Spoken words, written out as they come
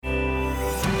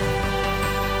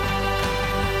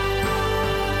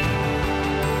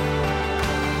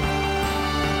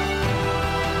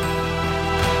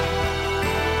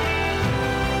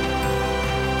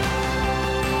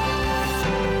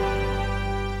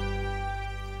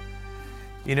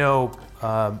You know,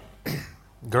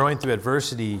 growing through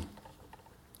adversity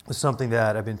is something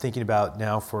that I've been thinking about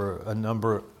now for a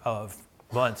number of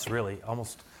months, really,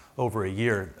 almost over a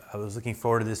year. I was looking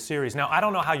forward to this series. Now, I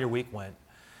don't know how your week went.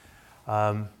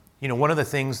 One of the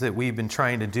things that we've been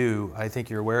trying to do, I think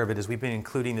you're aware of it, is we've been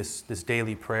including this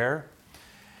daily prayer.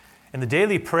 And the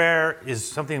daily prayer is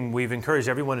something we've encouraged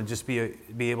everyone to just be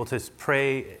able to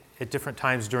pray at different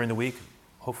times during the week,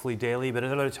 hopefully daily, but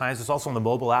at other times. It's also on the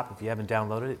mobile app if you haven't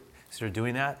downloaded it. Consider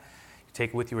doing that. You take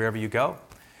it with you wherever you go.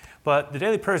 But the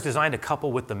daily prayer is designed to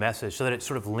couple with the message so that it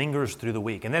sort of lingers through the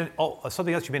week. And then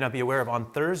something else you may not be aware of,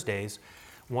 on Thursdays,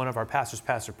 one of our pastors,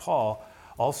 Pastor Paul,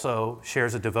 also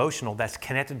shares a devotional that's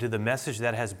connected to the message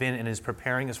that has been and is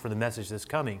preparing us for the message that's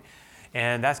coming.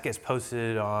 And that gets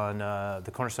posted on the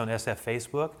Cornerstone SF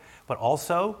Facebook. But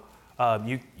also,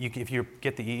 if you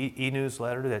get the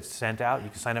e-newsletter that's sent out, you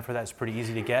can sign up for that. It's pretty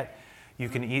easy to get. You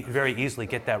can very easily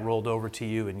get that rolled over to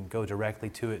you and go directly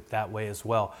to it that way as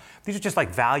well. These are just like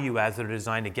value adds that are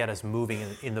designed to get us moving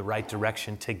in the right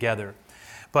direction together.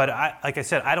 But like I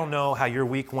said, I don't know how your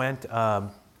week went. I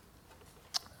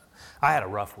had a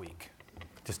rough week,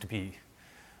 just to be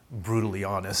brutally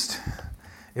honest.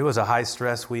 It was a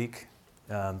high-stress week.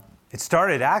 It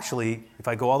started actually, if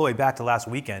I go all the way back to last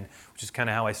weekend, which is kind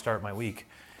of how I start my week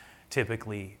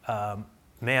typically. I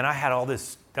had all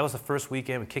this. That was the first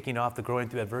weekend kicking off the Growing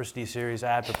Through Adversity series. I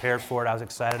had prepared for it. I was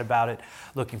excited about it,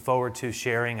 looking forward to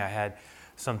sharing. I had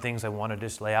some things I wanted to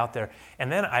just lay out there.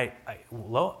 And then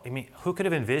who could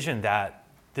have envisioned that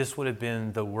this would have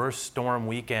been the worst storm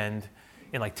weekend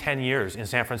in like 10 years in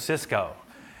San Francisco?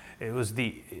 It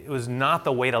was not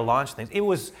the way to launch things.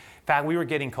 In fact, we were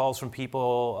getting calls from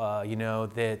people,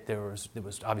 that there was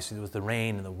the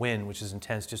rain and the wind, which is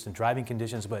intense just in driving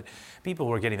conditions, but people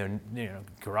were getting their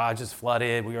garages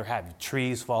flooded. We were having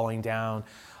trees falling down.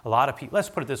 A lot of people, let's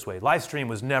put it this way, live stream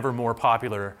was never more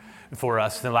popular for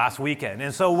us than last weekend.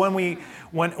 And so I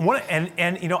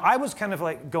was kind of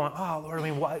like going, oh, Lord,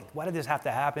 why did this have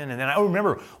to happen? And then I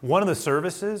remember one of the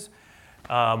services,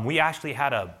 we actually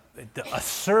had a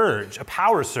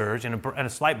power surge and a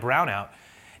slight brownout.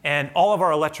 And all of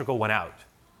our electrical went out.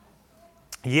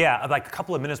 Yeah, like a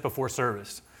couple of minutes before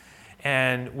service.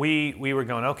 And we were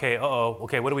going, okay,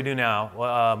 what do we do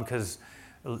now? Because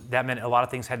that meant a lot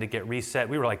of things had to get reset.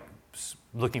 We were like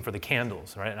looking for the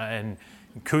candles, right? And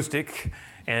acoustic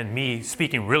and me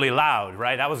speaking really loud,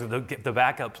 right? That was the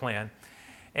backup plan.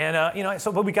 And,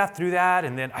 but we got through that.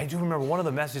 And then I do remember one of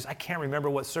the messages, I can't remember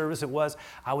what service it was.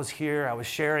 I was here, I was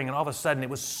sharing, and all of a sudden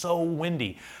it was so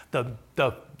windy. The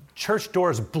church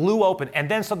doors blew open,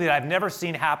 and then something that I've never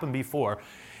seen happen before.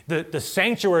 The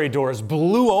sanctuary doors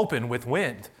blew open with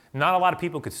wind. Not a lot of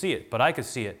people could see it, but I could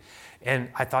see it. And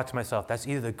I thought to myself, that's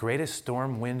either the greatest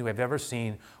storm wind we've ever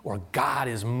seen, or God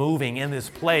is moving in this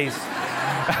place,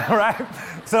 right?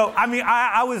 So,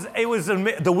 it was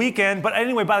the weekend, but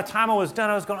anyway, by the time I was done,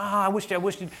 I was going, I wish that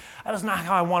was not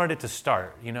how I wanted it to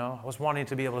start, I was wanting it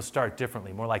to be able to start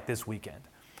differently, more like this weekend.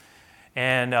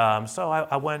 And so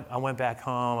I went back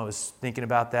home. I was thinking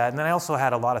about that. And then I also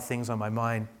had a lot of things on my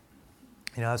mind.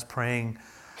 I was praying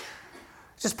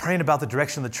about the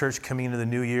direction of the church coming into the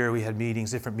new year. We had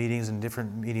different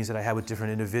meetings that I had with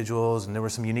different individuals. And there were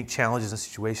some unique challenges and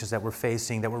situations that we're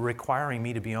facing that were requiring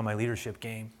me to be on my leadership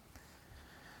game.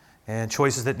 And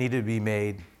choices that needed to be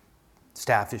made,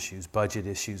 staff issues, budget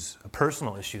issues, a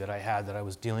personal issue that I had that I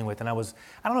was dealing with. And I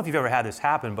don't know if you've ever had this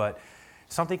happen, but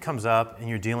something comes up and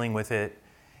you're dealing with it.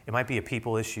 It might be a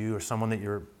people issue or someone that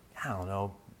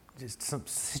just some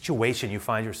situation you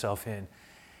find yourself in.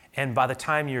 And by the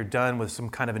time you're done with some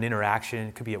kind of an interaction,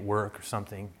 it could be at work or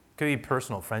something, it could be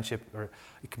personal friendship, or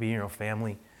it could be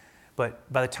family.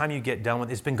 But by the time you get done with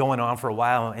it, it's been going on for a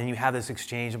while, and you have this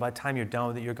exchange, and by the time you're done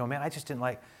with it, you're going, man, I didn't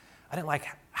like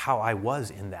how I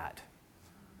was in that.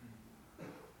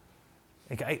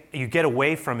 You get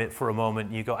away from it for a moment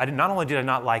and you go, not only did I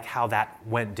not like how that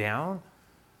went down,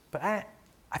 but I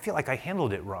feel like I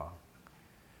handled it wrong.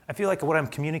 I feel like what I'm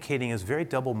communicating is very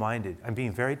double-minded. I'm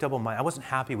being very double-minded. I wasn't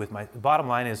happy with the bottom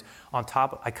line is,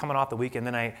 coming off the weekend,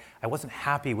 then I wasn't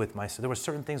happy with myself. There were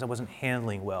certain things I wasn't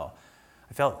handling well.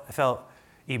 I felt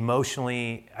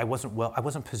emotionally, I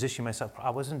wasn't positioning myself,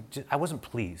 I wasn't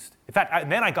pleased. In fact,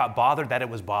 then I got bothered that it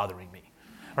was bothering me.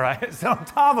 All right, so on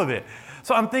top of it.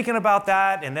 So I'm thinking about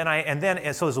that,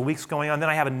 and so as the week's going on, then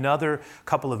I have another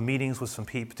couple of meetings with some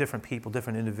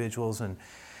different individuals, and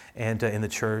in the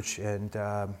church, and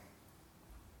a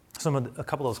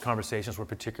couple of those conversations were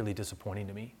particularly disappointing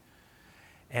to me.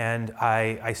 And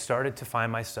I started to find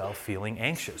myself feeling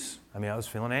anxious. I was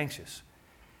feeling anxious.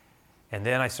 And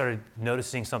then I started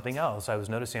noticing something else. I was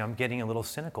noticing I'm getting a little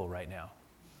cynical right now.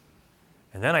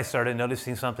 And then I started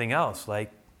noticing something else.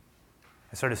 Like,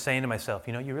 I started saying to myself,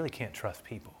 you really can't trust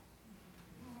people.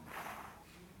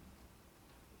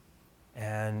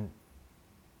 And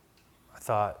I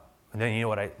thought, and then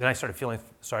then I started feeling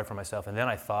sorry for myself. And then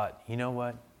I thought, you know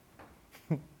what?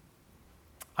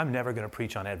 I'm never going to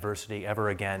preach on adversity ever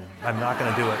again. I'm not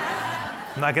going to do it.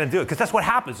 I'm not going to do it. Because that's what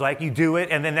happens. Like, you do it,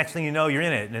 and then next thing you know, you're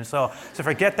in it. And so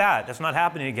forget that. That's not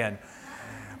happening again.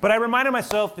 But I reminded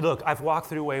myself, look, I've walked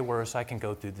through way worse. I can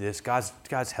go through this.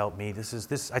 God's helped me.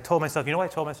 I told myself, you know what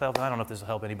I told myself? And I don't know if this will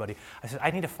help anybody. I said, I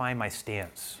need to find my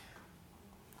stance.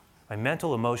 My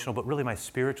mental, emotional, but really my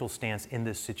spiritual stance in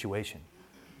this situation.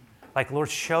 Like, Lord,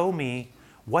 show me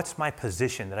what's my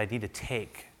position that I need to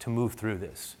take to move through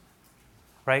this.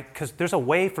 Right? Because there's a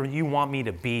way for you want me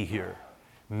to be here.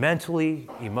 Mentally,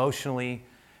 emotionally,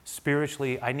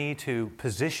 spiritually, I need to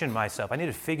position myself. I need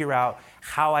to figure out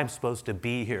how I'm supposed to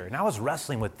be here. And I was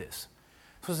wrestling with this.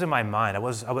 This was in my mind. I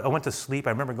went to sleep.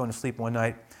 I remember going to sleep one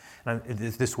night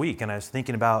this week, and I was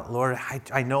thinking about, Lord,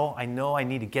 I know I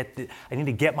need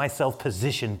to get myself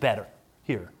positioned better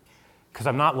here, because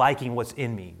I'm not liking what's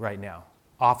in me right now,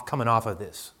 coming off of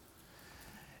this.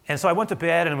 And so I went to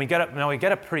bed, and we get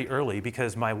up pretty early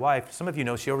because my wife, some of you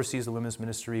know, she oversees the women's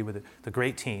ministry with the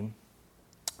great team,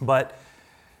 and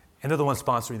they're the ones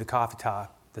sponsoring the coffee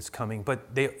talk that's coming.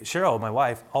 But Cheryl, my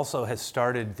wife, also has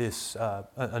started this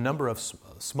a number of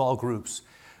small groups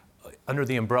under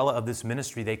the umbrella of this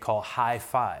ministry they call High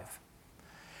Five.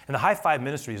 And the High Five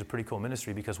ministry is a pretty cool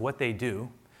ministry because what they do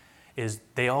is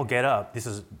they all get up.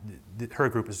 Her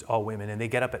group is all women, and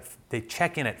they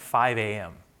check in at 5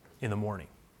 a.m. in the morning.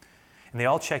 And they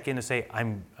all check in to say,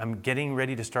 I'm getting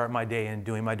ready to start my day and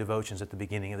doing my devotions at the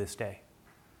beginning of this day.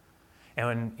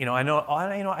 And I know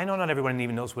not everyone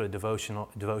even knows what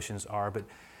devotions are, but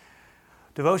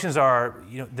devotions are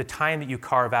the time that you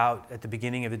carve out at the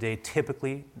beginning of the day.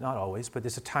 Typically, not always, but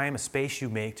it's a space you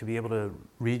make to be able to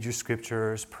read your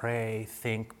scriptures, pray,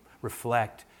 think,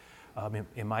 reflect.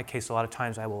 In my case, a lot of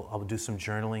times I'll do some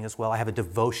journaling as well. I have a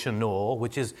devotional,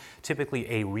 which is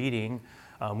typically a reading.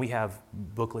 We have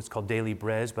booklets called Daily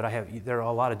Breads, but there are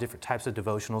a lot of different types of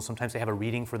devotionals. Sometimes they have a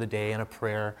reading for the day and a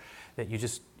prayer that you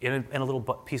just, in a little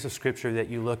piece of scripture that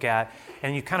you look at,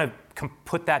 and you kind of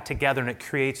put that together, and it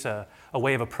creates a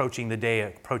way of approaching the day,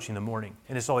 approaching the morning.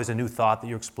 And it's always a new thought that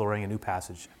you're exploring, a new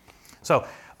passage. So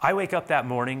I wake up that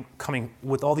morning coming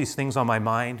with all these things on my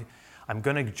mind. I'm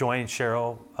going to join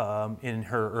Cheryl in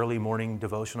her early morning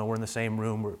devotional. We're in the same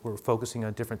room. We're focusing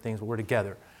on different things, but we're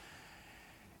together.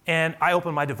 And I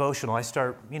open my devotional. I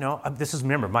start, this is,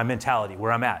 remember, my mentality,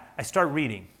 where I'm at. I start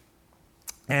reading.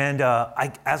 And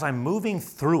as I'm moving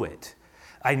through it,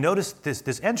 I noticed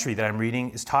this entry that I'm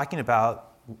reading is talking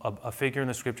about a figure in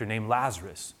the scripture named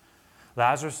Lazarus.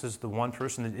 Lazarus is the one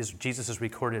person that Jesus is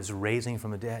recorded as raising from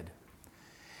the dead.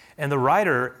 And the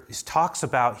writer talks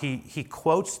about, he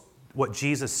quotes what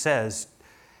Jesus says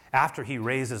after he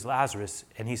raises Lazarus.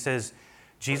 And he says,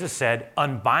 Jesus said,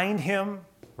 unbind him,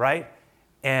 right?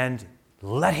 And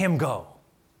let him go.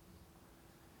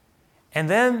 And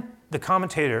then the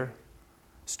commentator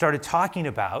started talking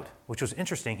about, which was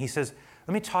interesting, he says,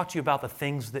 let me talk to you about the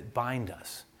things that bind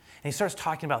us. And he starts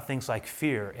talking about things like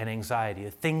fear and anxiety,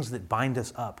 the things that bind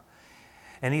us up.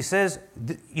 And he says,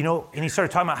 and he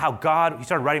started talking about he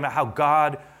started writing about how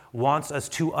God wants us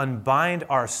to unbind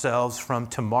ourselves from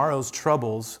tomorrow's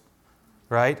troubles,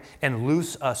 right? And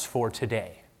loose us for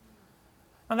today.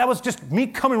 And that was just me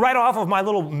coming right off of my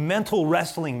little mental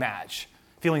wrestling match,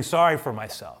 feeling sorry for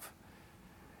myself,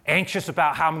 anxious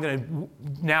about how I'm going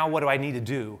to, now what do I need to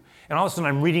do? And all of a sudden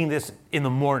I'm reading this in the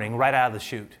morning, right out of the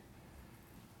chute.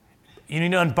 You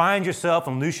need to unbind yourself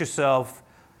and loose yourself,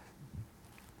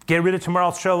 get rid of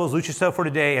tomorrow's troubles, loose yourself for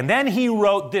today. And then he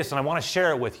wrote this, and I want to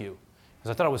share it with you,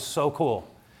 because I thought it was so cool.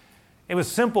 It was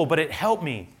simple, but it helped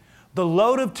me. The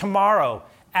load of tomorrow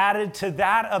added to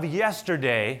that of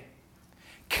yesterday,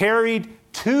 carried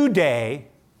today,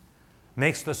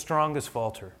 makes the strongest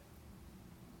falter.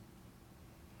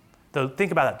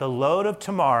 Think about that. The load of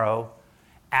tomorrow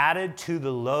added to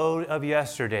the load of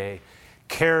yesterday,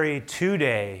 carried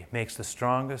today, makes the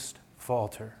strongest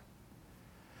falter.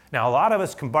 Now, a lot of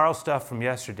us can borrow stuff from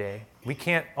yesterday. We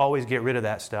can't always get rid of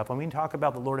that stuff. We can talk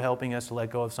about the Lord helping us to let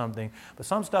go of something, but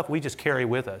some stuff we just carry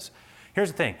with us.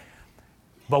 Here's the thing.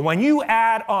 But when you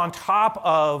add on top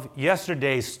of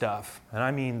yesterday's stuff, and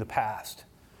I mean the past,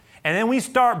 and then we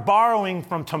start borrowing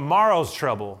from tomorrow's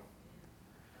trouble,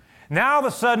 now all of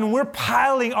a sudden we're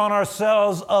piling on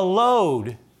ourselves a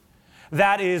load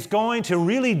that is going to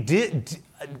really,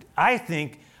 I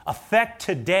think, affect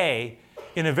today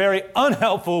in a very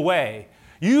unhelpful way.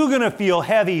 You're going to feel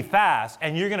heavy fast,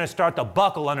 and you're going to start to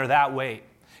buckle under that weight.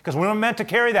 Because we're not meant to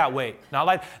carry that weight. Not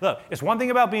like, look, it's one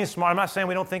thing about being smart. I'm not saying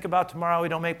we don't think about tomorrow, we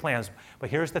don't make plans. But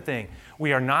here's the thing.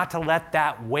 We are not to let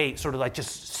that weight sort of like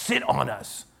just sit on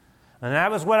us. And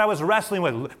that was what I was wrestling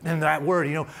with. And that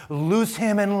word, loose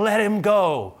him and let him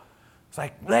go. It's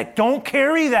like, don't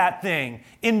carry that thing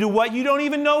into what you don't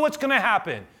even know what's going to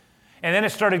happen. And then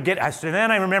it started then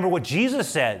I remember what Jesus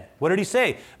said. What did he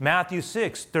say? Matthew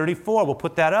 6:34. We'll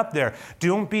put that up there.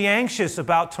 Don't be anxious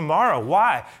about tomorrow.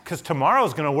 Why? Because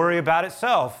tomorrow's going to worry about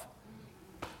itself.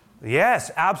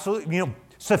 Yes, absolutely.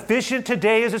 Sufficient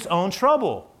today is its own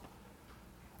trouble.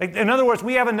 In other words,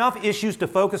 we have enough issues to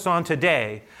focus on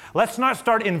today. Let's not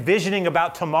start envisioning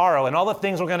about tomorrow and all the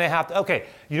things we're going to have to. Okay,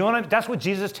 that's what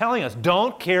Jesus is telling us.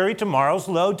 Don't carry tomorrow's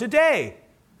load today.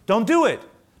 Don't do it.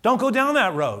 Don't go down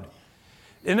that road.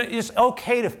 And it's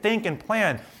okay to think and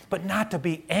plan, but not to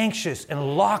be anxious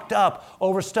and locked up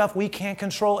over stuff we can't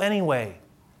control anyway.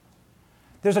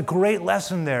 There's a great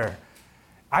lesson there.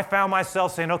 I found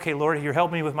myself saying, okay, Lord, you're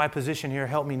helping me with my position here.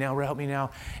 Help me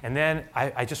now. And then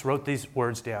I just wrote these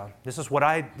words down. This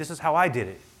is how I did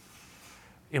it.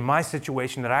 In my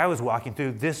situation that I was walking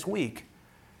through this week,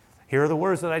 here are the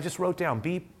words that I just wrote down.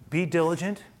 Be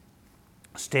diligent,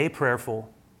 stay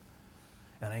prayerful,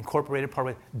 and I incorporated part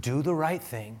of it, do the right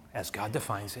thing as God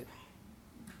defines it,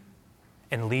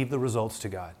 and leave the results to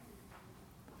God.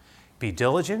 Be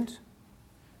diligent,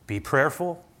 be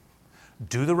prayerful,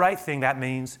 do the right thing. That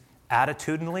means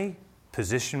attitudinally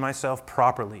position myself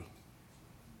properly.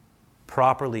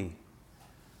 Properly.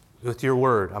 With your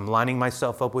word. I'm lining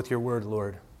myself up with your word,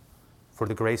 Lord, for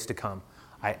the grace to come.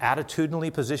 I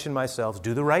attitudinally position myself,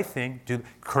 do the right thing,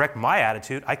 correct my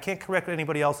attitude. I can't correct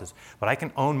anybody else's, but I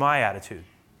can own my attitude.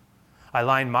 I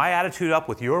line my attitude up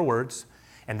with your words,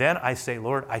 and then I say,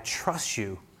 Lord, I trust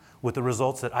you with the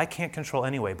results that I can't control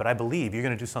anyway, but I believe you're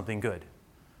going to do something good.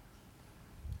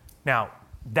 Now,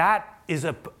 that is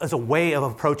a way of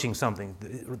approaching something.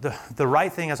 The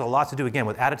right thing has a lot to do, again,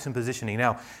 with attitude and positioning.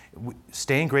 Now,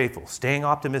 staying grateful, staying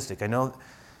optimistic. I know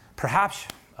perhaps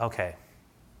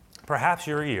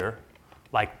your year,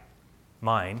 like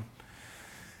mine,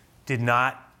 did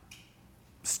not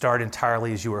start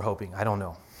entirely as you were hoping. I don't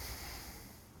know.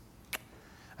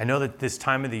 I know that this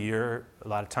time of the year, a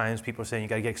lot of times people are saying you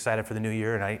got to get excited for the new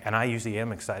year, and I usually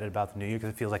am excited about the new year because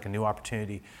it feels like a new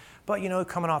opportunity. But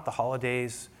coming off the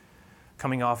holidays,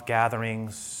 coming off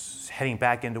gatherings, heading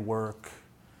back into work,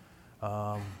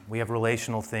 we have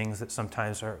relational things that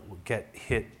sometimes get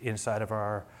hit inside of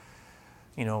our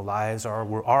lives.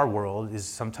 Our world is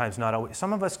sometimes not always.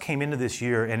 Some of us came into this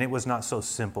year and it was not so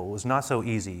simple. It was not so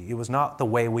easy. It was not the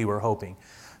way we were hoping.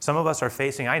 Some of us are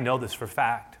facing, I know this for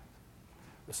fact,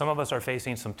 some of us are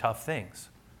facing some tough things.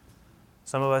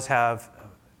 Some of us have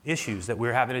issues that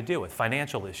we're having to deal with,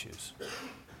 financial issues.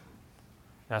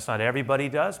 That's not everybody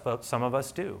does, but some of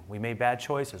us do. We made bad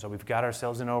choices, or we've got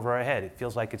ourselves in over our head. It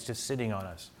feels like it's just sitting on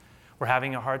us. We're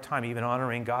having a hard time even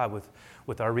honoring God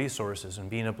with our resources and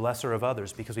being a blesser of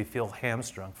others because we feel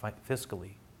hamstrung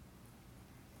fiscally.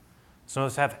 Some of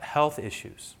us have health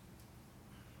issues.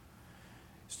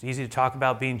 It's easy to talk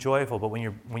about being joyful, but when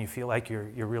you feel like you're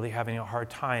really having a hard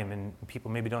time, and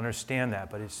people maybe don't understand that,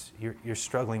 but you're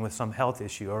struggling with some health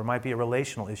issue, or it might be a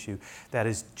relational issue that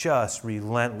is just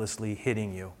relentlessly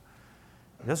hitting you.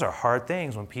 Those are hard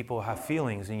things when people have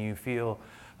feelings and you feel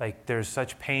like there's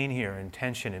such pain here and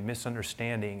tension and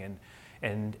misunderstanding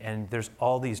and there's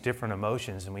all these different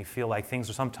emotions, and we feel like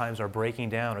things sometimes are breaking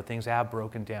down, or things have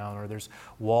broken down, or there's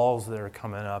walls that are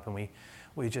coming up, and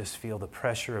we just feel the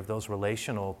pressure of those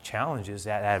relational challenges,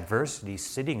 that adversity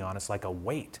sitting on us like a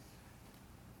weight.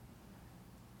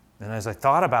 And as I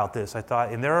thought about this,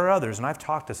 and there are others, and I've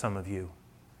talked to some of you,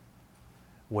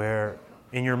 where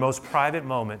in your most private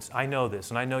moments, I know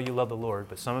this, and I know you love the Lord,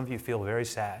 but some of you feel very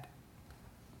sad.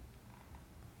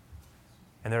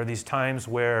 And there are these times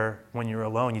where, when you're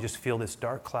alone, you just feel this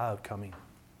dark cloud coming.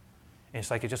 And it's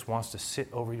like it just wants to sit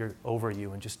over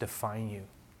you and just define you.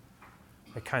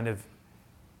 It kind of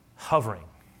hovering,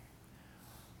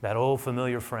 that old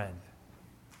familiar friend.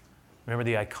 Remember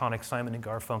the iconic Simon &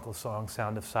 Garfunkel song,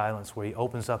 Sound of Silence, where he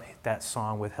opens up that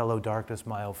song with, "Hello darkness,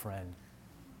 my old friend.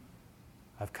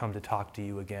 I've come to talk to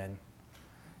you again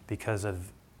because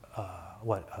of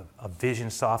a vision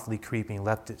softly creeping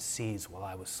left its seeds while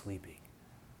I was sleeping."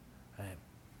 Right?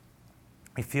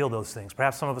 We feel those things.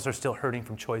 Perhaps some of us are still hurting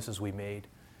from choices we made.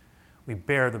 We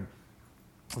bear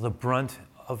the brunt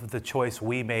of the choice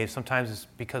we made. Sometimes it's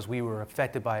because we were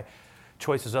affected by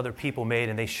choices other people made,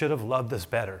 and they should have loved us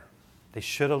better. They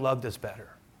should have loved us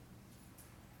better.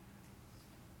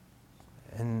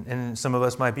 And some of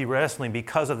us might be wrestling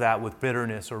because of that with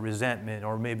bitterness or resentment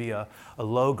or maybe a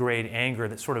low-grade anger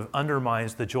that sort of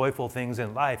undermines the joyful things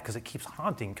in life because it keeps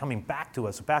haunting, coming back to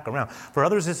us, back around. For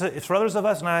others, it's for others of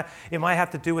us, it might have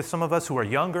to do with some of us who are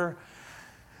younger.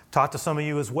 Talk to some of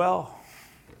you as well.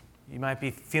 You might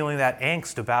be feeling that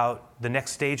angst about the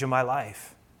next stage of my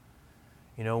life.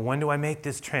 When do I make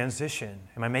this transition?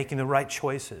 Am I making the right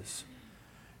choices?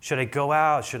 Should I go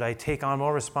out? Should I take on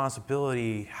more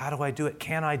responsibility? How do I do it?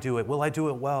 Can I do it? Will I do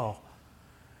it well?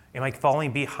 Am I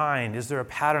falling behind? Is there a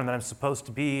pattern that I'm supposed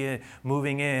to be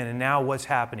moving in? And now what's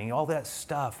happening? All that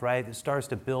stuff, right? It starts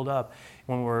to build up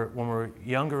when we're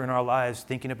younger in our lives,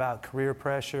 thinking about career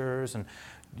pressures and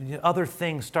other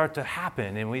things start to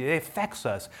happen, and it affects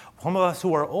us. Some of us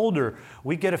who are older,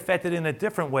 we get affected in a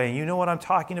different way. And you know what I'm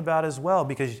talking about as well,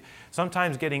 because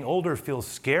sometimes getting older feels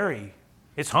scary.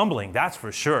 It's humbling, that's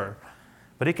for sure,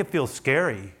 but it can feel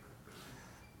scary.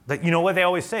 Like, you know what they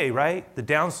always say, right? The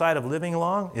downside of living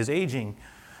long is aging.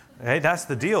 Right? That's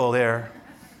the deal there.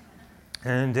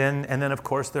 And then, of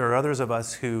course, there are others of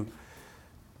us who,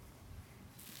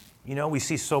 we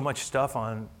see so much stuff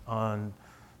on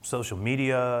social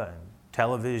media and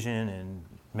television and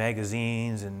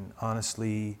magazines, and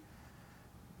honestly,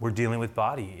 we're dealing with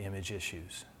body image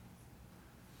issues.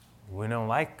 We don't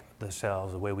like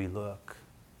ourselves, the way we look.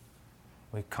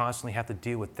 We constantly have to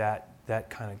deal with that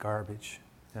kind of garbage.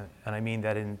 And I mean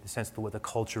that in the sense of what the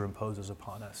culture imposes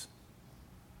upon us.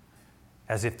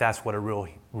 As if that's what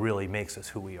really makes us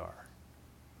who we are.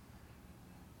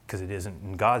 Because it isn't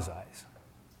in God's eyes.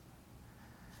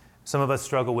 Some of us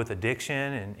struggle with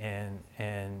addiction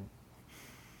and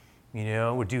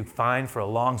we do fine for a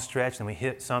long stretch, and we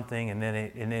hit something, and then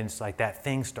it's like that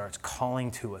thing starts calling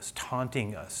to us,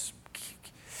 taunting us.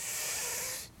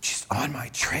 Just on my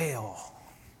trail.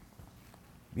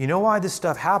 You know why this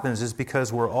stuff happens is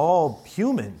because we're all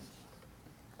human.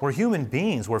 We're human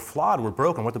beings. We're flawed. We're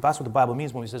broken. That's what the Bible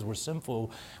means when it says we're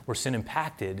sinful, we're sin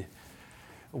impacted.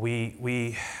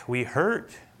 We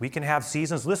hurt. We can have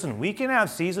seasons. Listen, we can have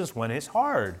seasons when it's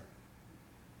hard.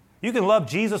 You can love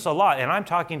Jesus a lot, and I'm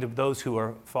talking to those who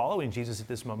are following Jesus at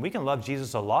this moment. We can love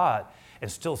Jesus a lot and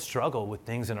still struggle with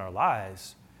things in our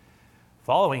lives.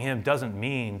 Following him doesn't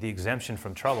mean the exemption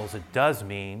from troubles. It does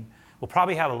mean we'll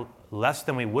probably have less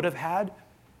than we would have had,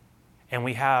 and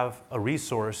we have a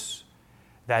resource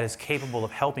that is capable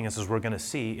of helping us, as we're going to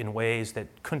see, in ways that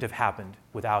couldn't have happened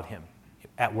without him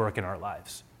at work in our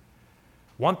lives.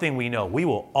 One thing we know, we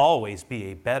will always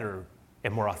be a better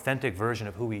and more authentic version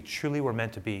of who we truly were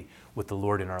meant to be with the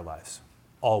Lord in our lives.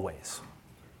 Always.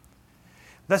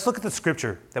 Let's look at the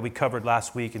scripture that we covered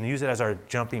last week and use it as our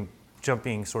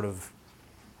jumping sort of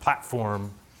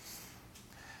platform.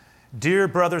 Dear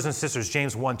brothers and sisters,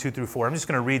 James 1, 2 through 4. I'm just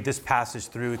going to read this passage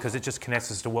through because it just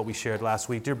connects us to what we shared last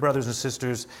week. Dear brothers and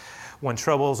sisters, when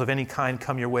troubles of any kind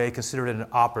come your way, consider it an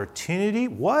opportunity.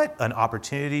 What? An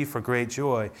opportunity for great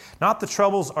joy. Not the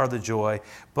troubles are the joy,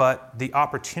 but the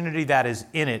opportunity that is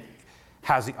in it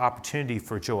has the opportunity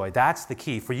for joy. That's the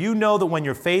key. For you know that when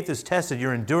your faith is tested,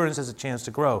 your endurance has a chance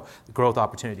to grow, the growth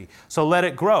opportunity. So let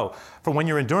it grow. For when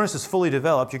your endurance is fully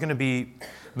developed, you're going to be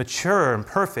mature and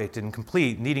perfect and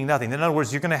complete, needing nothing. In other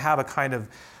words, you're going to have a kind of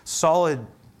solid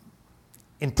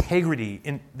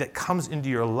integrity that comes into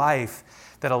your life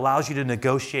that allows you to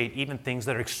negotiate even things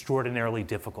that are extraordinarily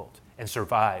difficult and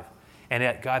survive. And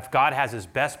that God has his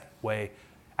best way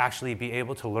actually be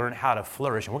able to learn how to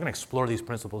flourish. And we're going to explore these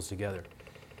principles together.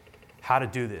 How to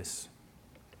do this.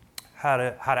 How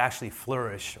to actually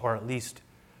flourish, or at least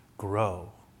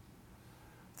grow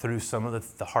through some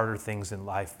of the harder things in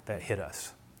life that hit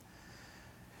us.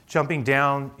 Jumping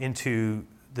down into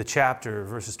the chapter,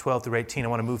 verses 12 through 18, I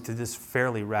want to move through this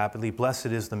fairly rapidly. Blessed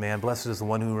is the man, blessed is the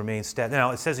one who remains steadfast.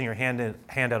 Now, it says in your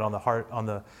handout on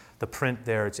the print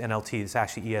there, it's NLT, it's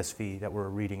actually ESV that we're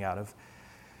reading out of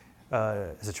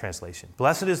as a translation.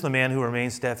 Blessed is the man who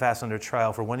remains steadfast under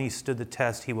trial, for when he stood the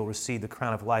test, he will receive the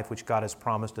crown of life which God has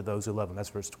promised to those who love him. That's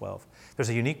verse 12. There's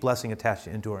a unique blessing attached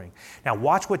to enduring. Now,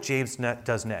 watch what James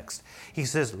does next. He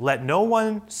says, let no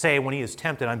one say when he is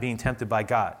tempted, I'm being tempted by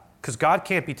God. Because God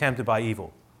can't be tempted by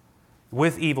evil.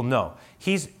 With evil, no.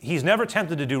 He's never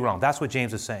tempted to do wrong. That's what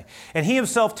James is saying. And he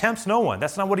himself tempts no one.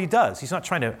 That's not what he does. He's not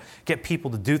trying to get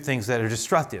people to do things that are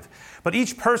destructive. But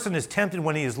each person is tempted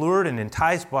when he is lured and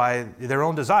enticed by their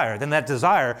own desire. Then that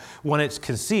desire, when it's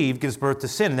conceived, gives birth to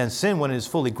sin. And then sin, when it is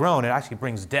fully grown, it actually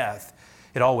brings death.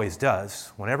 It always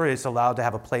does. Whenever it's allowed to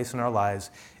have a place in our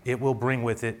lives, it will bring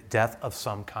with it death of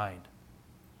some kind.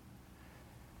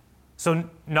 So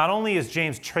not only is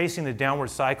James tracing the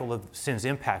downward cycle of sin's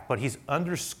impact, but he's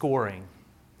underscoring,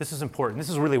 this is important, this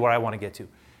is really what I want to get to.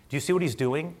 Do you see what he's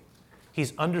doing?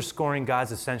 He's underscoring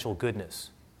God's essential goodness.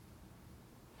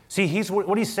 See,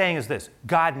 what he's saying is this: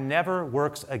 God never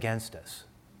works against us.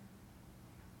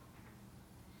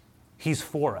 He's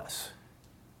for us.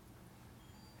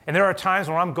 And there are times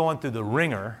when I'm going through the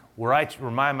ringer where I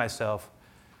remind myself,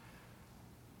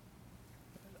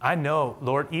 I know,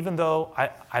 Lord, even though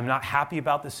I'm not happy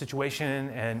about this situation,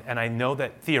 and I know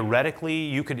that theoretically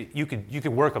you could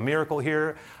work a miracle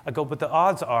here, I go, but the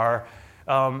odds are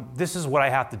this is what I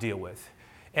have to deal with.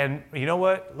 And you know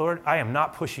what, Lord, I am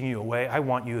not pushing you away. I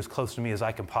want you as close to me as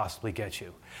I can possibly get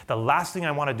you. The last thing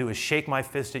I want to do is shake my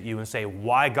fist at you and say,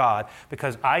 why God?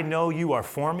 Because I know you are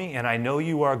for me, and I know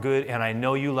you are good, and I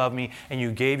know you love me, and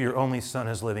you gave your only son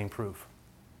as living proof.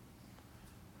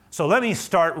 So let me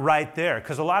start right there,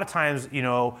 because a lot of times,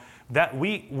 that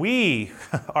we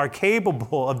are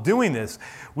capable of doing this.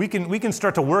 We can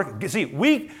start to work. See,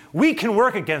 we can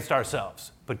work against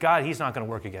ourselves, but God, he's not going to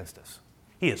work against us.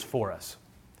 He is for us.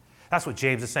 That's what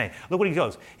James is saying. Look what he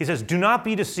goes. He says, do not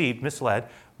be deceived, misled,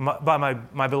 by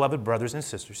my beloved brothers and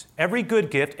sisters. Every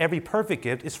good gift, every perfect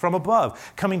gift is from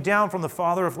above, coming down from the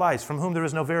Father of lights, from whom there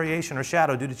is no variation or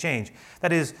shadow due to change.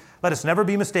 That is, let us never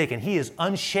be mistaken. He is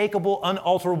unshakable,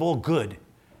 unalterable good.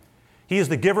 He is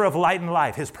the giver of light and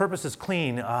life. His purpose is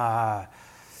clean,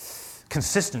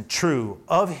 consistent, true.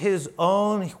 Of his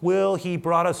own will he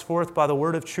brought us forth by the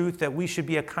word of truth, that we should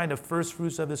be a kind of first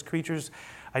fruits of his creatures.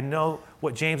 I know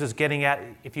what James is getting at.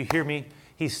 If you hear me,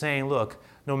 he's saying, look,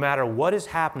 no matter what is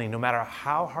happening, no matter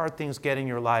how hard things get in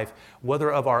your life, whether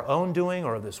of our own doing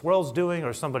or of this world's doing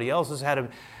or somebody else has had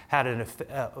an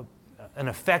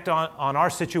effect on our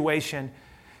situation,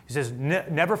 he says,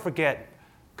 never forget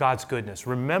God's goodness.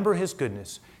 Remember his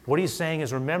goodness. What he's saying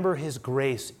is remember his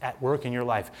grace at work in your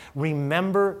life.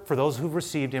 Remember, for those who've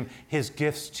received him, his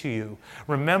gifts to you.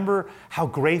 Remember how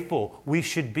grateful we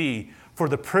should be for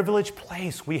the privileged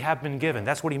place we have been given.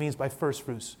 That's what he means by first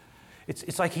fruits.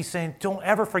 It's like he's saying, don't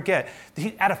ever forget.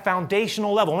 At a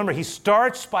foundational level, remember, he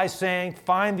starts by saying,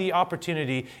 find the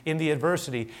opportunity in the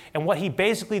adversity. And what he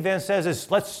basically then says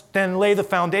is, let's then lay the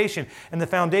foundation. And the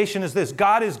foundation is this: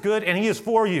 God is good and he is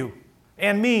for you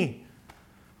and me.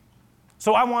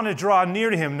 So I want to draw near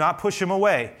to him, not push him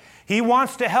away. He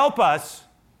wants to help us,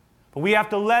 but we have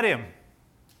to let him.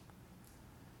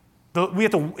 We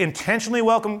have to intentionally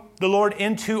welcome the Lord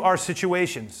into our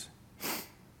situations.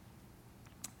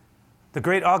 The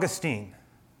great Augustine,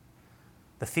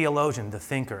 the theologian, the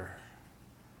thinker,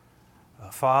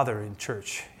 a father in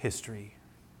church history,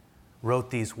 wrote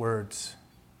these words: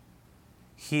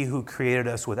 he who created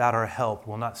us without our help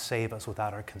will not save us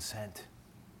without our consent.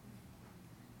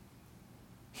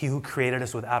 He who created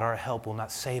us without our help will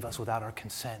not save us without our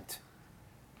consent.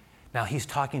 Now, he's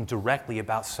talking directly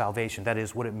about salvation. That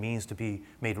is what it means to be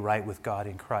made right with God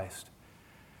in Christ.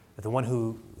 That the one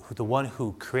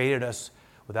who created us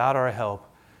without our help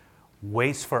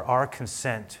waits for our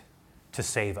consent to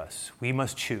save us. We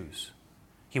must choose.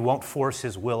 He won't force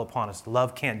his will upon us.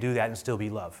 Love can't do that and still be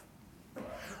love.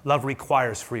 Love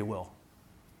requires free will.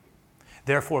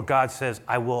 Therefore, God says,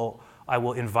 I will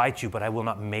invite you, but I will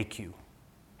not make you.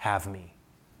 Have me.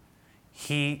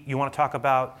 You want to talk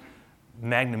about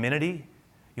magnanimity?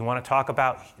 You want to talk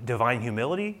about divine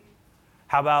humility?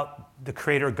 How about the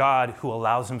Creator God who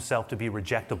allows himself to be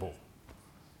rejectable?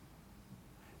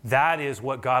 That is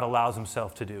what God allows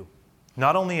himself to do.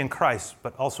 Not only in Christ,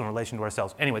 but also in relation to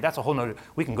ourselves. Anyway, that's a whole nother,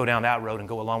 we can go down that road and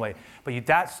go a long way. But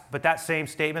that same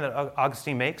statement that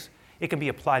Augustine makes, it can be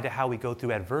applied to how we go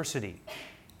through adversity.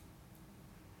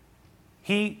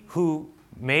 He who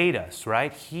made us,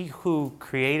 right? He who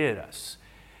created us,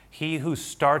 he who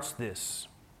starts this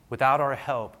without our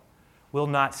help will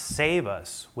not save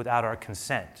us without our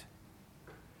consent.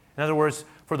 In other words,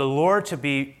 for the Lord to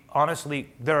be,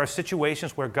 honestly, there are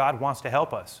situations where God wants to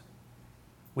help us.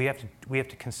 We have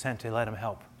to consent to let him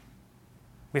help.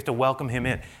 We have to welcome him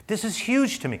in. This is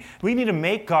huge to me. We need to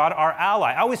make God our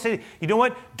ally. I always say, you know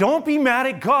what? Don't be mad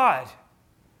at God.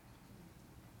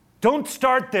 Don't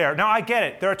start there. Now, I get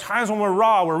it. There are times when we're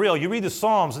raw, we're real. You read the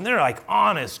Psalms, and they're like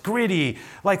honest, gritty.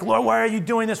 Like, Lord, why are you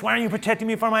doing this? Why aren't you protecting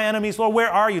me from my enemies? Lord, where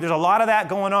are you? There's a lot of that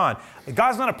going on.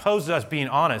 God's not opposed to us being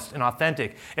honest and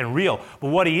authentic and real. But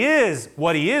what he is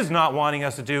not wanting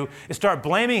us to do is start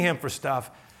blaming him for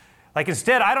stuff. Like,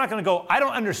 instead, I'm not going to go, I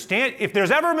don't understand. If there's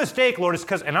ever a mistake, Lord, it's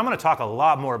because, and I'm going to talk a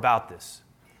lot more about this.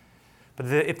 But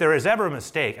if there is ever a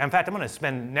mistake, in fact, I'm going to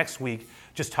spend next week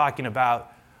just talking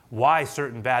about why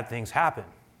certain bad things happen,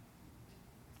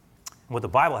 and what the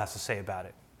Bible has to say about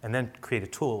it, and then create a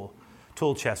tool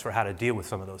chest for how to deal with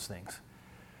some of those things.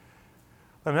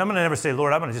 I mean, I'm going to never say,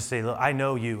 Lord, I'm going to just say, look, I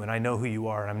know you and I know who you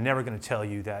are. And I'm never going to tell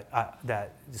you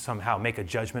that somehow make a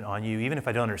judgment on you, even if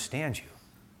I don't understand you.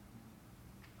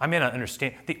 I may not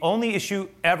understand. The only issue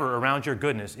ever around your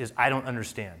goodness is I don't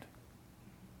understand.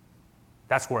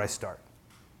 That's where I start.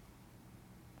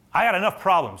 I got enough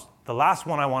problems. The last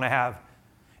one I want to have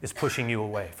is pushing you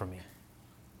away from me.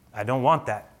 I don't want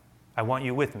that. I want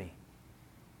you with me.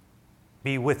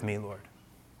 Be with me, Lord.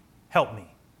 Help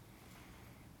me.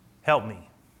 Help me.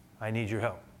 I need your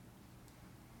help.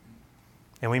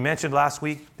 And we mentioned last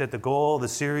week that the goal of the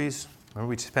series, remember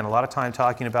we spent a lot of time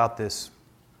talking about this,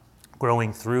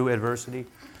 growing through adversity.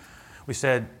 We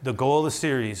said the goal of the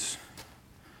series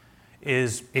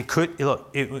is,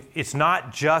 it's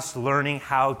not just learning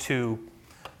how to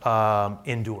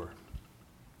endure.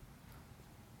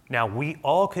 Now, we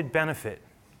all could benefit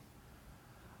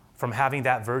from having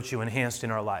that virtue enhanced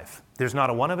in our life. There's not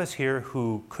a one of us here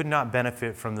who could not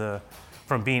benefit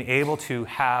from being able to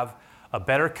have a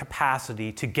better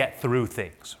capacity to get through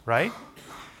things, right?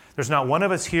 There's not one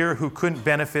of us here who couldn't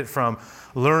benefit from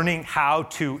learning how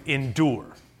to endure.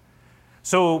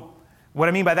 So what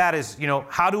I mean by that is,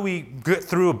 how do we get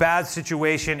through a bad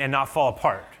situation and not fall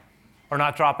apart or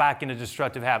not drop back into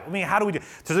destructive habit? I mean, how do we do?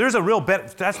 So there's a real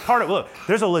that's part of, look,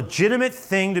 there's a legitimate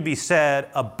thing to be said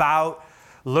about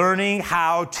learning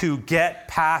how to get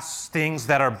past things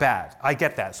that are bad. I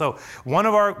get that. So one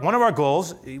of our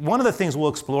goals, one of the things we'll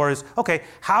explore is, okay,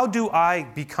 how do I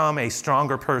become a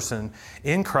stronger person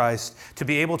in Christ to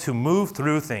be able to move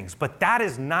through things? But that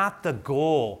is not the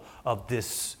goal of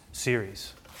this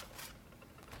series.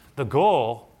 The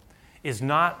goal is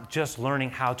not just learning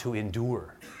how to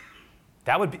endure.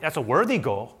 That's a worthy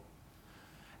goal.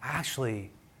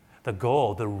 Actually, the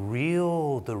goal, the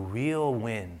real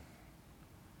win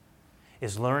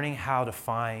is learning how to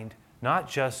find not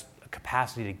just a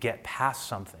capacity to get past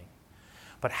something,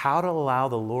 but how to allow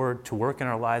the Lord to work in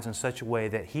our lives in such a way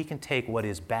that He can take what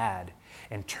is bad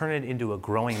and turn it into a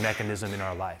growing mechanism in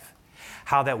our life.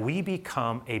 How that we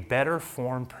become a better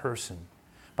formed person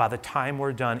by the time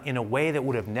we're done in a way that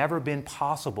would have never been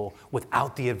possible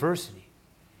without the adversity.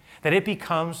 That it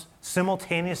becomes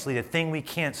simultaneously the thing we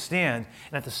can't stand,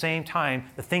 and at the same time,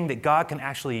 the thing that God can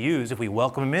actually use, if we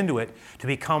welcome Him into it, to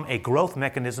become a growth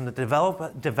mechanism that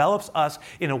develops us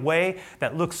in a way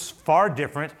that looks far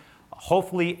different,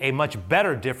 hopefully a much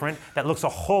better different, that looks a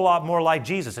whole lot more like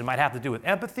Jesus. It might have to do with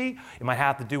empathy, it might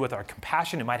have to do with our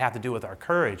compassion, it might have to do with our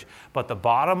courage, but the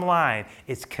bottom line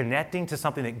is connecting to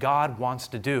something that God wants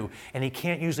to do, and He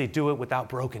can't usually do it without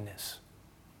brokenness.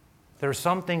 There are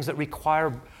some things that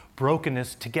require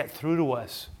brokenness to get through to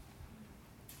us.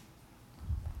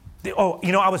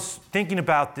 I was thinking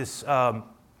about this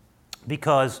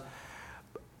because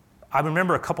I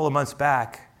remember a couple of months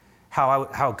back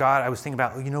how God, I was thinking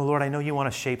about, Lord, I know you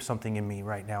want to shape something in me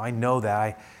right now. I know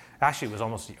that. Actually, it was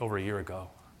almost over a year ago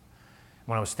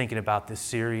when I was thinking about this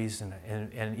series,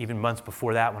 and even months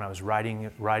before that when I was writing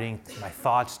my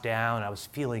thoughts down. I was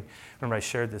feeling, remember I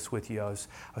shared this with you, I was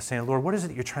saying, Lord, what is it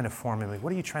that you're trying to form in me?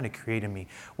 What are you trying to create in me?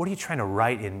 What are you trying to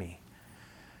write in me?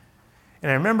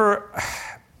 And I remember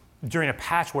during a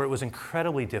patch where it was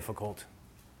incredibly difficult,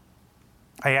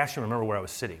 I actually remember where I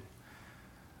was sitting.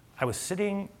 I was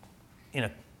sitting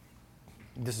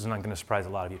this is not going to surprise a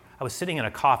lot of you, I was sitting in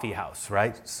a coffee house,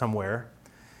 right, somewhere,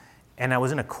 and I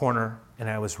was in a corner, and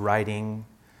I was writing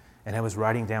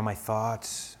down my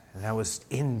thoughts, and I was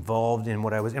involved in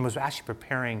what I was, and was actually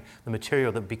preparing the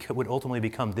material that would ultimately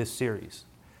become this series.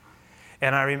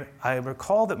 And I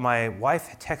recall that my wife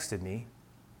had texted me,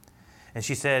 and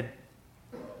she said,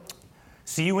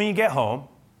 see you when you get home.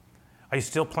 Are you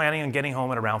still planning on getting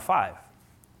home at around 5?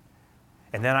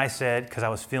 And then I said, because I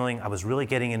was really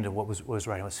getting into what was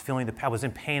right. I was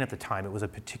in pain at the time. It was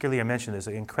I mentioned this,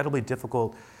 an incredibly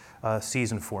difficult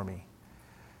season for me.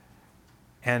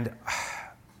 And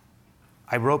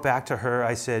I wrote back to her,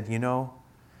 I said,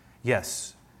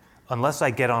 yes, unless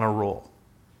I get on a roll,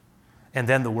 and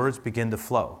then the words begin to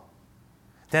flow,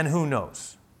 then who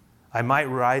knows? I might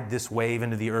ride this wave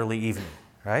into the early evening,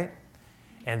 right?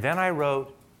 And then I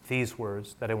wrote these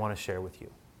words that I want to share with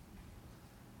you.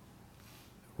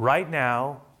 Right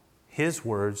now, His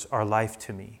words are life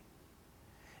to me.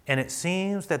 And it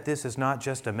seems that this is not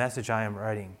just a message I am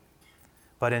writing,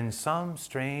 but in some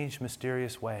strange,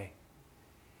 mysterious way,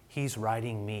 He's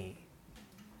writing me.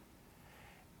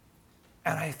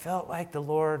 And I felt like the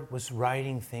Lord was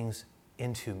writing things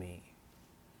into me,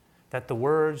 that the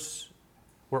words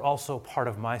were also part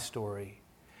of my story.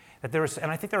 And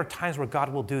I think there are times where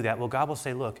God will do that. Well, God will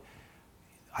say, look,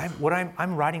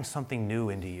 I'm writing something new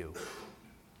into you.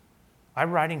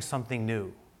 I'm writing something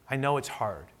new. I know it's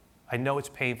hard. I know it's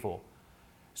painful.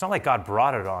 It's not like God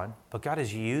brought it on, but God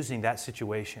is using that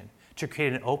situation to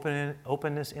create an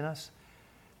openness in us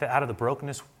that out of the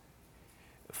brokenness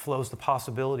flows the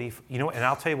possibility. And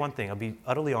I'll tell you one thing. I'll be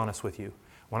utterly honest with you.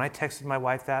 When I texted my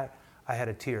wife that, I had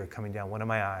a tear coming down one of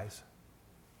my eyes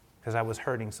because I was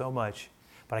hurting so much,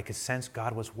 but I could sense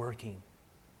God was working.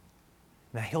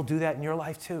 Now, he'll do that in your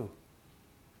life too.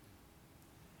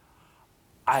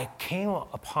 I came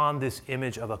upon this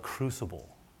image of a crucible.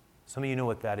 Some of you know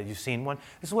what that is. You've seen one?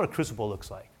 This is what a crucible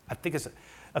looks like. I think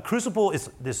a crucible is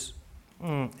this,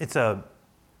 it's a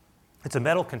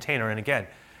metal container. And again,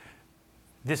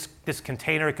 this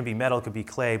container, it can be metal, it could be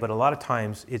clay, but a lot of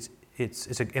times it's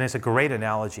a great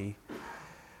analogy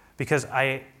because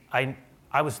I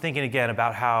was thinking again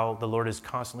about how the Lord is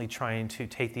constantly trying to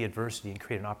take the adversity and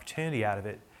create an opportunity out of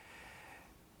it.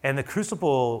 And the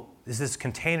crucible is this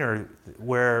container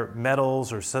where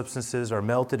metals or substances are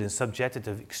melted and subjected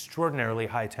to extraordinarily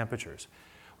high temperatures,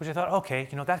 which I thought, okay,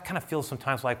 that kind of feels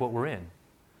sometimes like what we're in.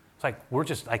 It's like we're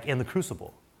just like in the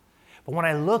crucible. But when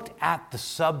I looked at the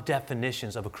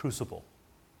sub-definitions of a crucible,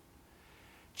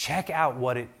 check out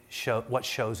what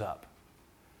shows up.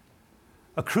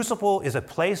 A crucible is a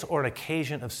place or an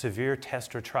occasion of severe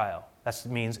test or trial. That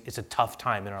means it's a tough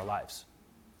time in our lives.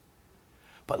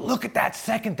 But look at that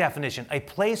second definition, a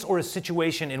place or a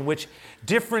situation in which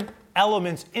different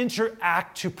elements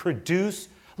interact to produce,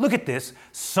 look at this,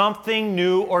 something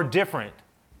new or different.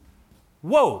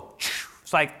 Whoa,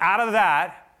 it's like out of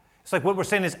that, it's like what we're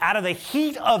saying is out of the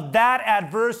heat of that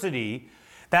adversity,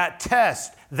 that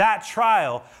test, that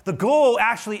trial, the goal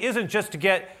actually isn't just to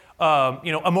get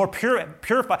a more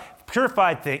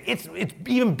purified thing. It's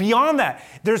even beyond that.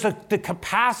 There's the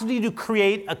capacity to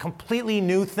create a completely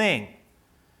new thing.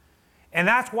 And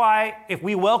that's why if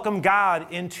we welcome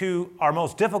God into our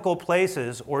most difficult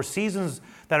places or seasons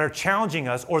that are challenging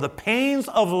us or the pains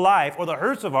of life or the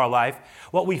hurts of our life,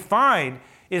 what we find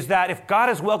is that if God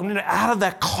is welcomed in out of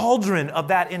that cauldron of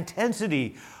that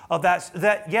intensity, of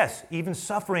that yes, even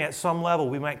suffering at some level,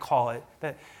 we might call it,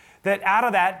 that out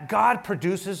of that, God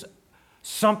produces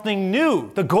something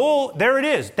new. The goal, there it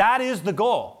is. That is the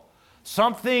goal.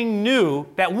 Something new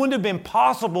that wouldn't have been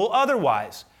possible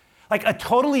otherwise. Like a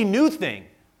totally new thing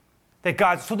that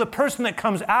God, so the person that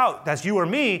comes out, that's you or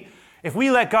me, if we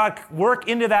let God work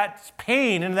into that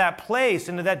pain, into that place,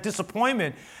 into that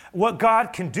disappointment, what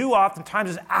God can do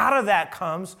oftentimes is out of that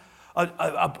comes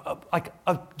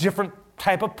a different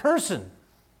type of person.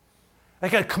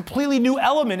 Like a completely new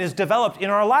element is developed in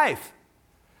our life.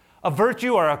 A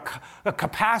virtue or a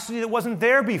capacity that wasn't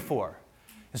there before.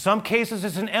 In some cases,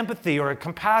 it's an empathy or a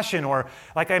compassion, or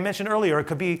like I mentioned earlier, it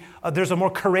could be there's a more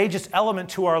courageous element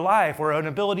to our life, or an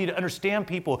ability to understand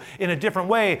people in a different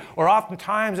way, or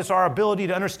oftentimes it's our ability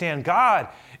to understand God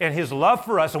and His love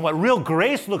for us and what real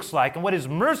grace looks like and what His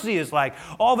mercy is like.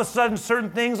 All of a sudden, certain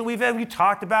things that we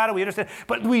talked about it, we understand,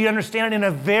 but we understand it in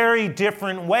a very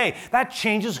different way. That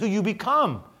changes who you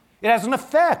become. It has an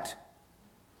effect.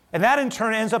 And that in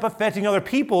turn ends up affecting other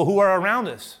people who are around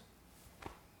us.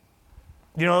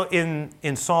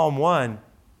 In Psalm 1,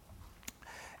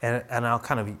 and I'll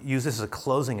kind of use this as a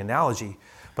closing analogy,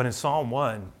 but in Psalm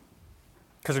 1,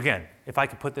 because again, if I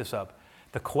could put this up,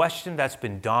 the question that's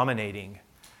been dominating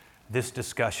this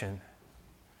discussion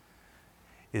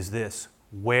is this: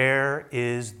 where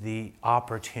is the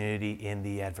opportunity in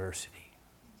the adversity?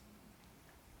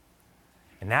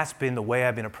 And that's been the way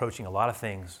I've been approaching a lot of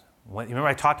things. You remember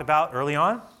I talked about early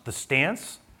on, the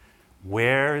stance?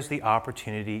 Where is the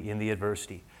opportunity in the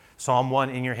adversity? Psalm 1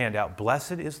 in your handout.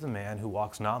 Blessed is the man who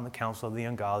walks not in the counsel of the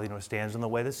ungodly, nor stands in the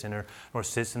way of the sinner, nor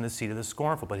sits in the seat of the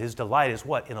scornful. But his delight is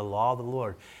what? In the law of the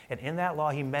Lord. And in that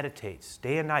law he meditates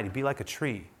day and night. He'd be like a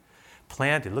tree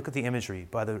planted, look at the imagery,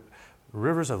 by the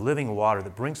rivers of living water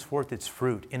that brings forth its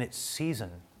fruit in its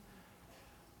season.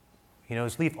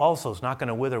 His leaf also is not going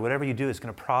to wither. Whatever you do is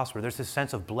going to prosper. There's this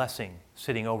sense of blessing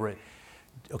sitting over it.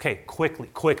 Okay,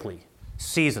 quickly.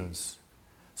 Seasons.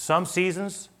 Some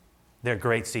seasons, they're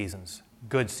great seasons,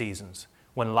 good seasons.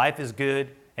 When life is good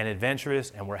and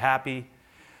adventurous and we're happy,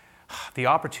 the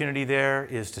opportunity there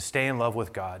is to stay in love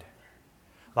with God.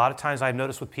 A lot of times I've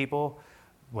noticed with people,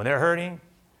 when they're hurting,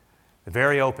 they're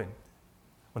very open.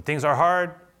 When things are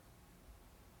hard,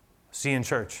 see you in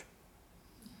church.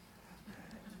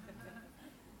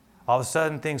 All of a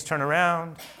sudden, things turn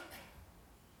around,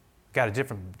 got a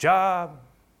different job,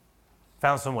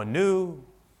 found someone new.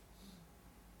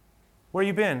 Where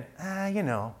you been? I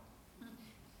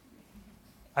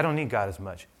don't need God as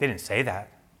much. They didn't say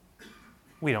that.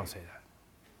 We don't say that.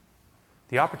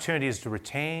 The opportunity is to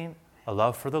retain a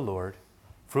love for the Lord.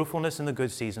 Fruitfulness in the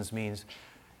good seasons means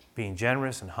being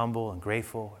generous and humble and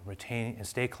grateful and retaining and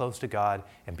stay close to God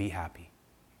and be happy.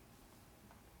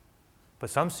 But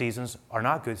some seasons are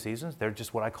not good seasons. They're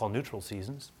just what I call neutral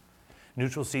seasons.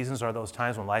 Neutral seasons are those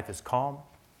times when life is calm,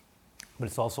 but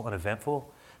it's also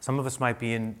uneventful. Some of us might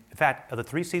be in fact, of the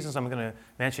 3 seasons I'm going to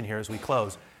mention here as we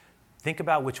close, think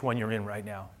about which one you're in right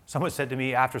now. Someone said to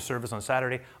me after service on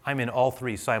Saturday, I'm in all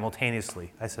 3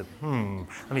 simultaneously. I said,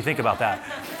 let me think about that.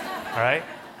 All right?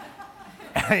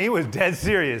 And he was dead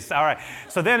serious. All right.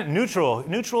 So then neutral.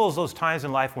 Neutral is those times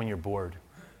in life when you're bored.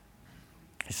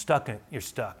 You're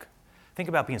stuck. Think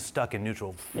about being stuck in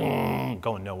neutral,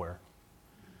 going nowhere.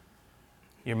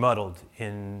 You're muddled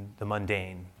in the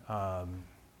mundane.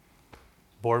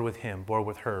 Bored with him, bored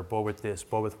with her, bored with this,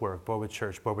 bored with work, bored with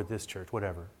church, bored with this church,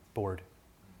 whatever. Bored.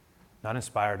 Not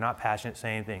inspired, not passionate,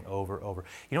 same thing over.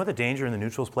 You know what the danger in the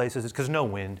neutrals places is? Because no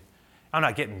wind. I'm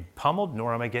not getting pummeled,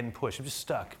 nor am I getting pushed. I'm just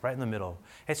stuck right in the middle.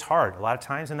 It's hard. A lot of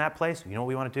times in that place, you know what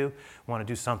we want to do? We want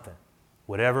to do something,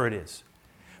 whatever it is.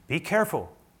 Be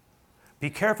careful. Be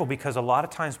careful, because a lot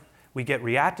of times we get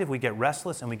reactive, we get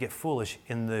restless, and we get foolish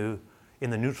in the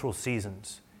neutral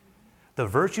seasons. The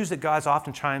virtues that God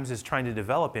oftentimes is trying to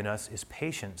develop in us is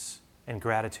patience and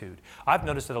gratitude. I've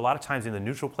noticed that a lot of times in the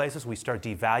neutral places, we start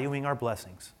devaluing our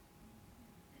blessings.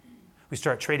 We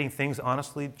start treating things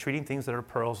that are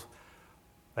pearls,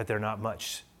 that they're not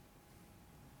much.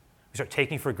 We start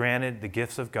taking for granted the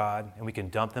gifts of God, and we can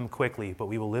dump them quickly, but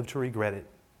we will live to regret it.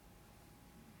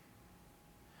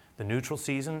 The neutral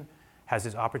season has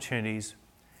its opportunities,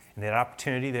 and that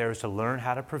opportunity there is to learn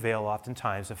how to prevail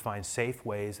oftentimes and find safe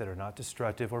ways that are not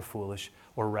destructive or foolish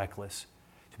or reckless,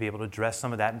 to be able to address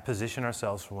some of that and position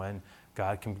ourselves for when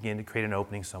God can begin to create an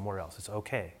opening somewhere else. It's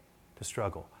okay to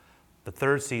struggle. The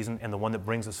third season, and the one that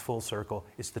brings us full circle,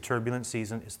 it's the turbulent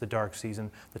season, it's the dark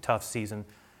season, the tough season.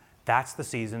 That's the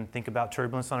season. Think about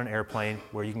turbulence on an airplane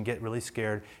where you can get really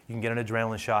scared. You can get an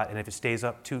adrenaline shot, and if it stays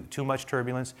up too much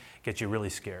turbulence, it gets you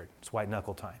really scared. It's white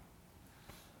knuckle time.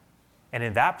 And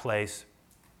in that place,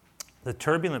 the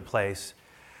turbulent place,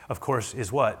 of course,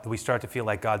 is what? We start to feel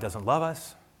like God doesn't love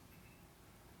us.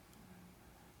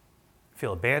 We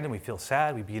feel abandoned. We feel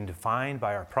sad. We begin defined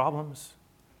by our problems.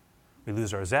 We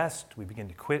lose our zest. We begin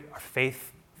to quit. Our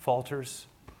faith falters.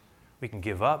 We can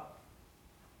give up.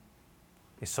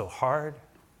 It's so hard.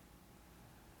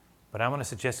 But I want to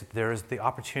suggest that there is the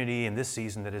opportunity in this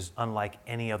season that is unlike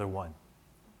any other one.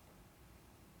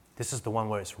 This is the one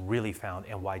where it's really found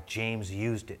and why James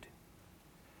used it.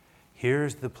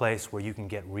 Here's the place where you can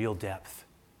get real depth.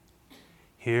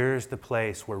 Here's the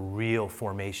place where real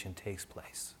formation takes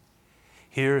place.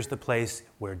 Here's the place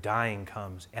where dying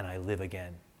comes and I live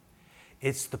again.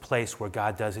 It's the place where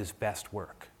God does his best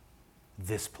work.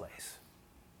 This place.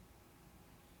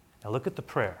 Now look at the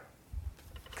prayer,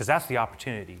 because that's the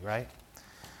opportunity, right?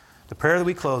 The prayer that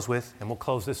we close with, and we'll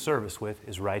close this service with,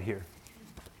 is right here.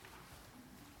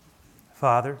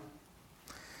 Father,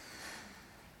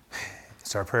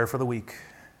 it's our prayer for the week.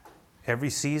 Every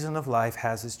season of life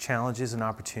has its challenges and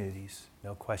opportunities,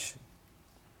 no question.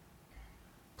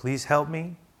 Please help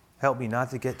me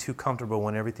not to get too comfortable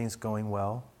when everything's going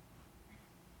well.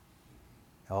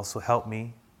 Also help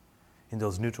me in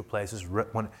those neutral places,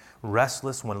 when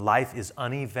restless when life is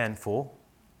uneventful,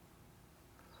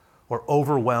 or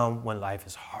overwhelmed when life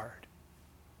is hard.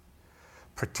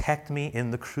 Protect me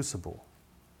in the crucible,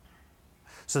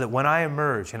 so that when I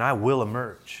emerge, and I will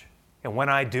emerge, and when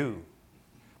I do,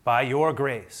 by your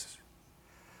grace,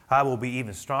 I will be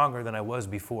even stronger than I was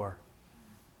before.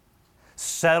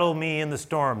 Settle me in the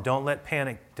storm. Don't let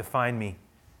panic define me.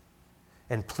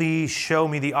 And please show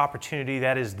me the opportunity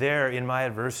that is there in my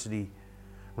adversity.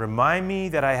 Remind me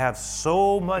that I have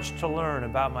so much to learn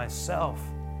about myself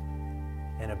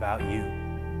and about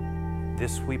you.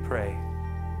 This we pray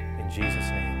in Jesus'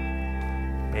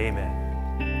 name. Amen.